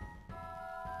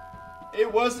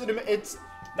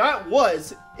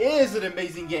 Is an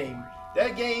amazing game.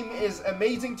 That game is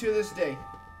amazing to this day.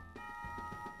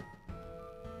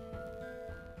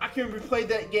 I can replay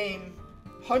that game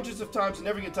hundreds of times and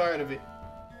never get tired of it.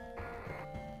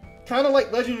 Kind of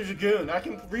like Legend of Dragoon. I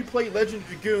can replay Legend of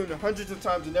Dragoon hundreds of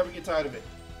times and never get tired of it.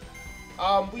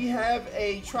 We have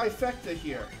a trifecta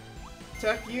here.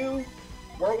 Tech U,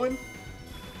 Whirlwind.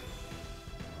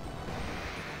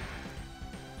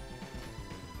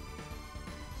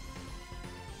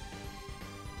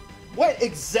 What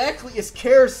exactly is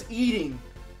Karis eating?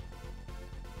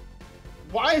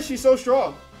 Why is she so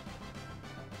strong?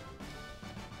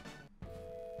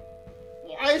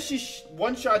 Why is she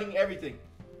one-shotting everything?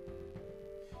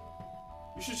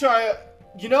 You should try.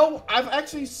 You know, I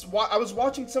was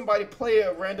watching somebody play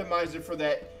a randomizer for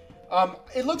that.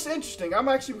 It looks interesting.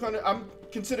 I'm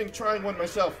considering trying one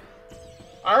myself.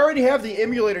 I already have the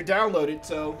emulator downloaded,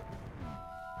 so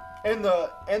and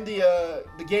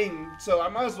the game, so I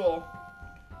might as well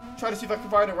try to see if I can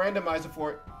find a randomizer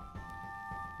for it.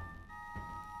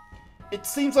 It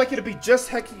seems like it'll be just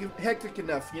hectic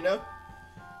enough, you know?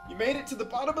 You made it to the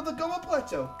bottom of the Goa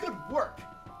Plateau. Good work.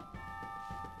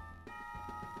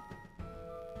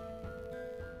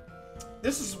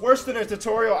 This is worse than a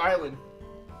tutorial island.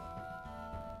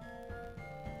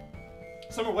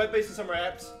 Some are web-based and some are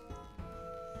apps.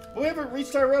 But we haven't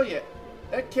reached Tyrell yet.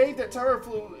 That cave that Tyrell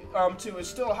flew to is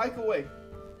still a hike away.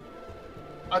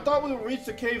 I thought we would reach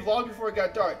the cave long before it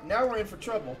got dark. Now we're in for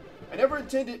trouble. I never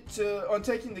intended on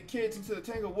taking the kids into the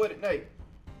Tangled Wood at night.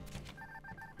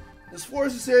 This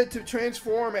forest is said to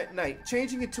transform at night,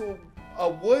 changing into a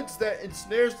woods that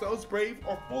ensnares those brave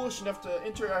or foolish enough to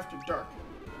enter after dark.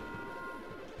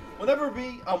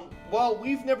 Well,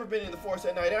 we've never been in the forest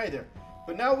at night either.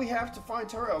 But now we have to find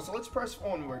Tyrell, so let's press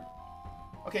onward.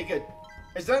 Okay, good.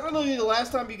 Is that literally the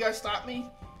last time you guys stop me?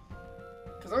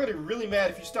 Because I'm going to be really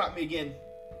mad if you stop me again.